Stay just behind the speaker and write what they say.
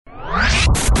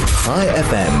High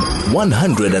FM,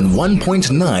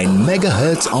 101.9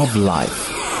 megahertz of life.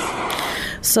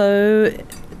 So,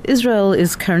 Israel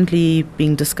is currently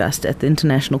being discussed at the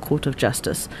International Court of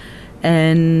Justice,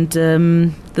 and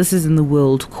this is in the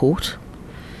World Court.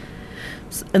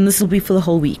 And this will be for the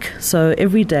whole week. So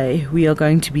every day we are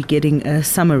going to be getting a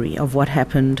summary of what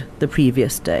happened the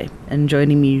previous day. And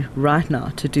joining me right now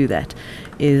to do that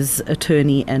is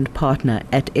attorney and partner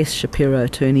at Shapiro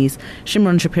Attorneys,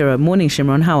 Shimron Shapiro. Morning,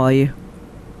 Shimron. How are you?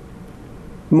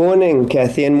 Morning,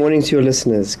 Kathy, and morning to your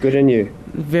listeners. Good, and you?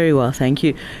 Very well, thank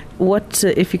you. What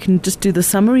if you can just do the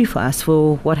summary for us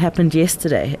for what happened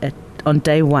yesterday on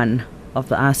day one of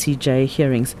the ICJ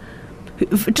hearings?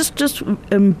 Just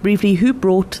briefly, who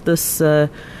brought this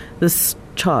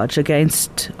charge of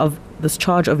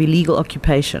illegal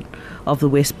occupation of the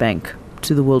West Bank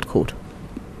to the World Court?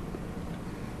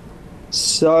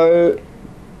 So,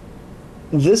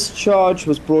 this charge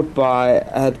was brought by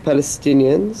the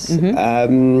Palestinians,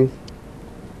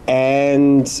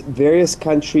 and various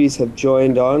countries have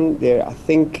joined on. There, I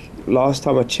think, last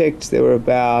time I checked, there were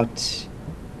about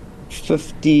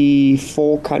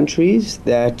 54 countries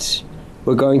that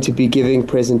we're going to be giving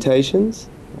presentations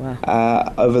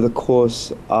over the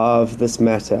course of this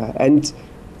matter. And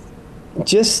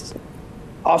just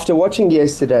after watching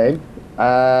yesterday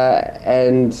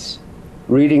and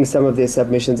reading some of their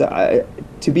submissions,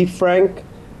 to be frank,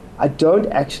 I don't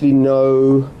actually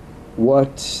know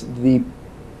what the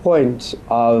point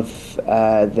of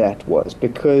that was,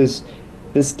 because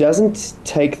this doesn't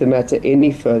take the matter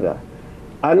any further.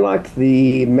 Unlike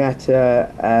the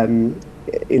matter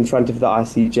in front of the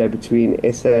ICJ between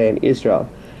SA and Israel,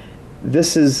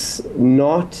 this is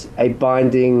not a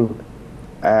binding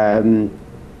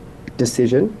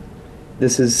decision.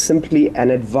 This is simply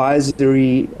an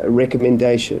advisory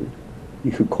recommendation,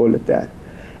 you could call it that.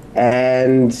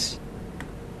 And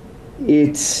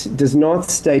it does not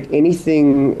state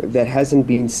anything that hasn't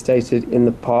been stated in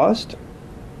the past.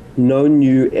 No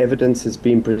new evidence has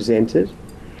been presented.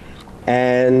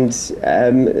 And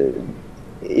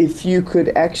if you could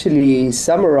actually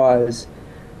summarize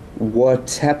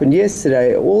what happened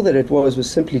yesterday, all that it was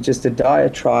simply just a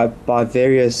diatribe by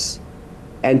various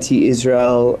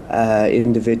anti-Israel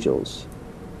individuals.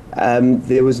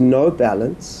 There was no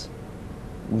balance.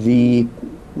 The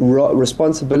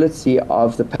responsibility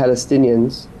of the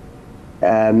Palestinians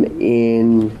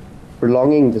in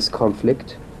prolonging this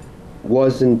conflict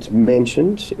wasn't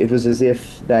mentioned. It was as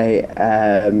if there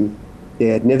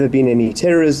had never been any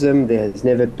terrorism. There has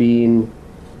never been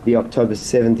the October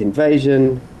 7th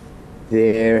invasion.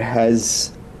 There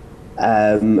has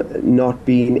not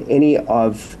been any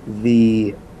of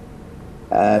the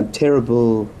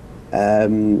terrible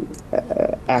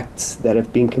acts that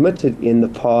have been committed in the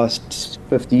past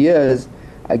 50 years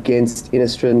against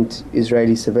innocent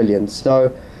Israeli civilians.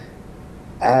 So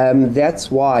that's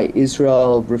why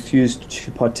Israel refused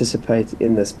to participate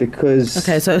in this, because...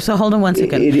 Okay, so hold on one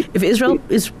second. If Israel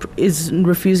is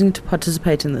refusing to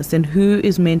participate in this, then who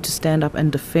is meant to stand up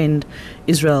and defend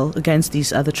Israel against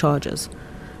these other charges?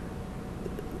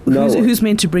 Who's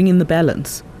meant to bring in the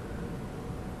balance?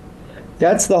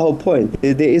 That's the whole point.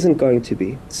 There isn't going to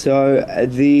be. So to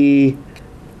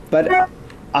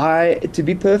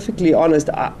be perfectly honest,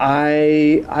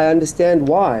 I understand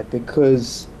why,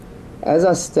 because as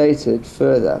I stated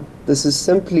further, this is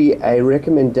simply a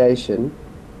recommendation,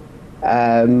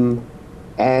 and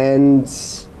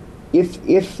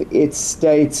if it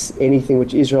states anything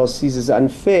which Israel sees as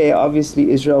unfair,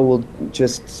 obviously Israel will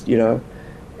just,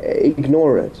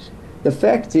 ignore it. The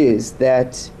fact is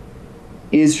that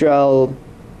Israel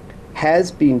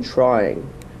has been trying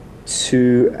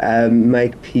to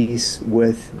make peace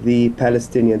with the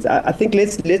Palestinians. I think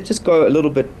let's just go a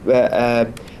little bit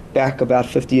back about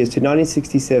 50 years to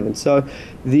 1967. So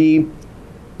the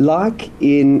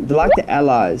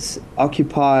Allies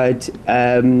occupied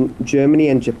Germany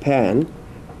and Japan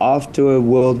after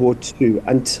World War II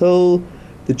until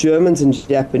the Germans and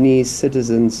Japanese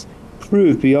citizens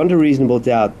proved beyond a reasonable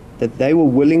doubt that they were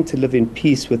willing to live in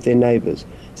peace with their neighbors.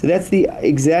 So that's the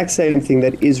exact same thing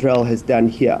that Israel has done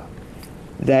here.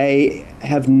 They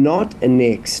have not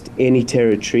annexed any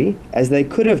territory, as they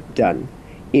could have done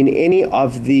in any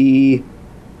of the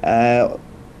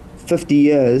 50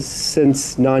 years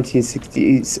since 60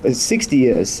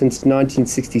 years since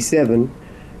 1967.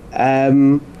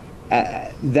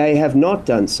 They have not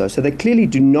done so. So they clearly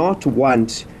do not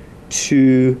want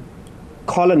to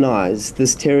colonize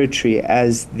this territory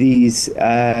as these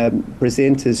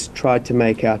presenters tried to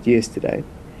make out yesterday.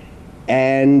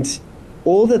 And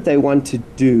all that they want to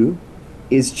do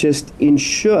is just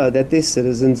ensure that their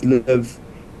citizens live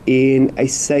in a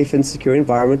safe and secure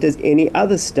environment as any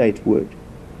other state would.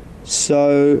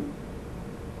 So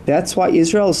that's why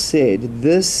Israel said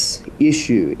this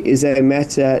issue is a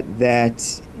matter that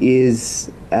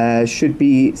should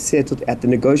be settled at the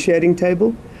negotiating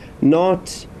table,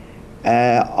 not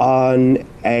on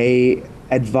a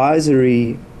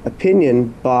advisory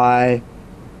opinion by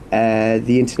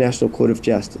the International Court of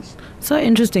Justice. So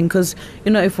interesting, because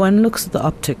if one looks at the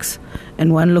optics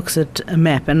and one looks at a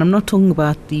map, and I'm talking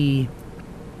about the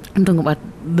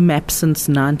map since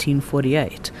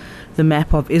 1948, the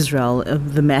map of Israel,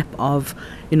 the map of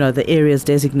the areas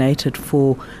designated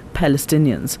for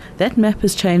Palestinians. That map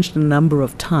has changed a number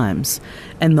of times,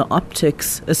 and the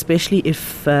optics, especially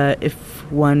if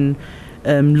one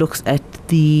looks at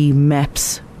the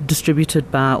maps distributed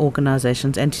by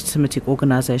organizations, anti-Semitic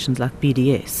organizations like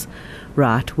BDS,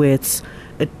 right, where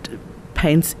it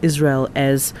paints Israel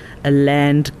as a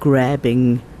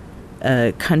land-grabbing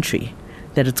country,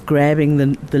 that it's grabbing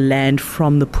the land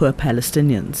from the poor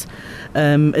Palestinians.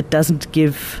 It doesn't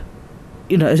give,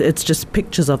 it's just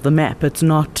pictures of the map. It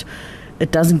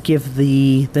doesn't give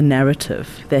the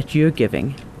narrative that you're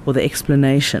giving or the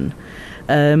explanation.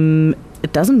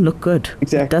 It doesn't look good.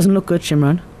 Exactly. It doesn't look good,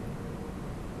 Shimron.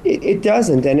 It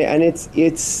doesn't, and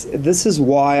it's this is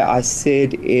why I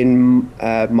said in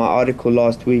my article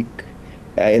last week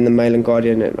in the Mail and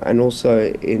Guardian, and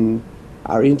also in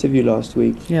our interview last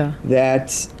week,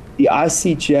 that the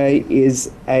ICJ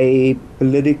is a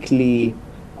politically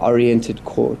oriented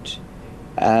court,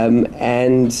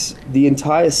 and the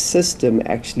entire system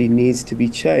actually needs to be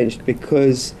changed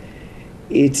because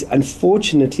it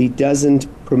unfortunately doesn't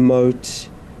promote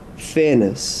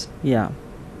fairness. Yeah.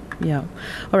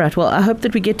 All right. Well, I hope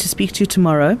that we get to speak to you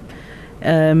tomorrow.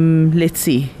 Let's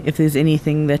see if there's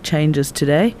anything that changes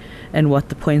today and what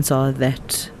the points are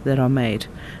that are made.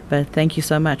 But thank you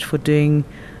so much for doing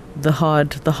the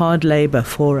hard labor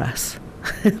for us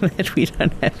that we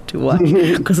don't have to watch,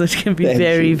 because it can be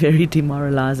very, very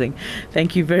demoralizing.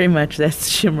 Thank you very much. That's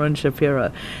Shimron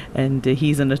Shapiro, and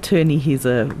he's an attorney. He's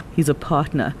a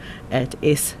partner at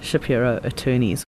Shapiro Attorneys.